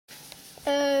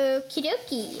Okie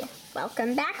dokie.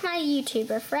 Welcome back, my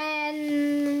YouTuber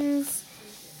friends.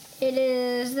 It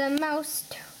is the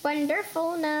most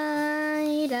wonderful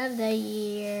night of the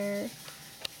year.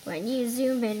 When you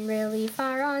zoom in really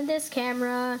far on this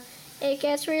camera, it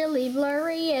gets really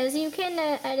blurry as you can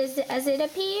as it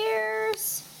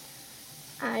appears.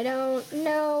 I don't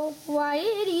know why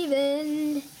it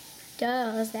even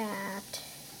does that.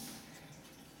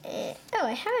 Oh,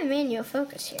 I have a manual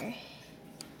focus here.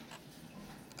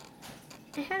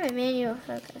 I have a manual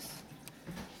focus.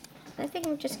 I think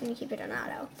I'm just going to keep it on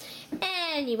auto.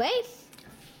 Anyway,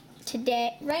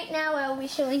 right now I'll be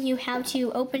showing you how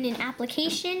to open an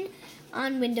application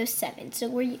on Windows 7. So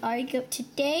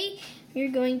today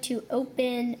we're going to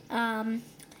open an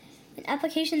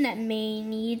application that may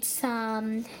need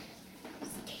some.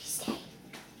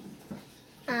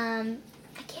 I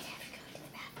can't have to go to the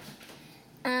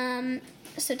bathroom.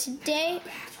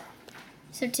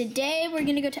 So today we're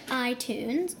gonna go to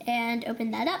iTunes and open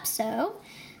that up. So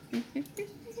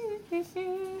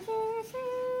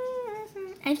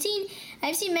I've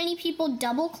seen many people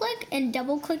double click, and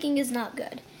double clicking is not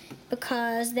good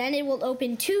because then it will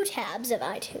open 2 tabs of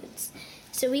iTunes.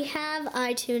 So we have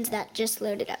iTunes that just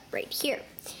loaded up right here.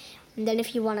 And then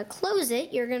if you want to close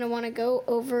it, you're gonna want to go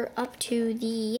over up to the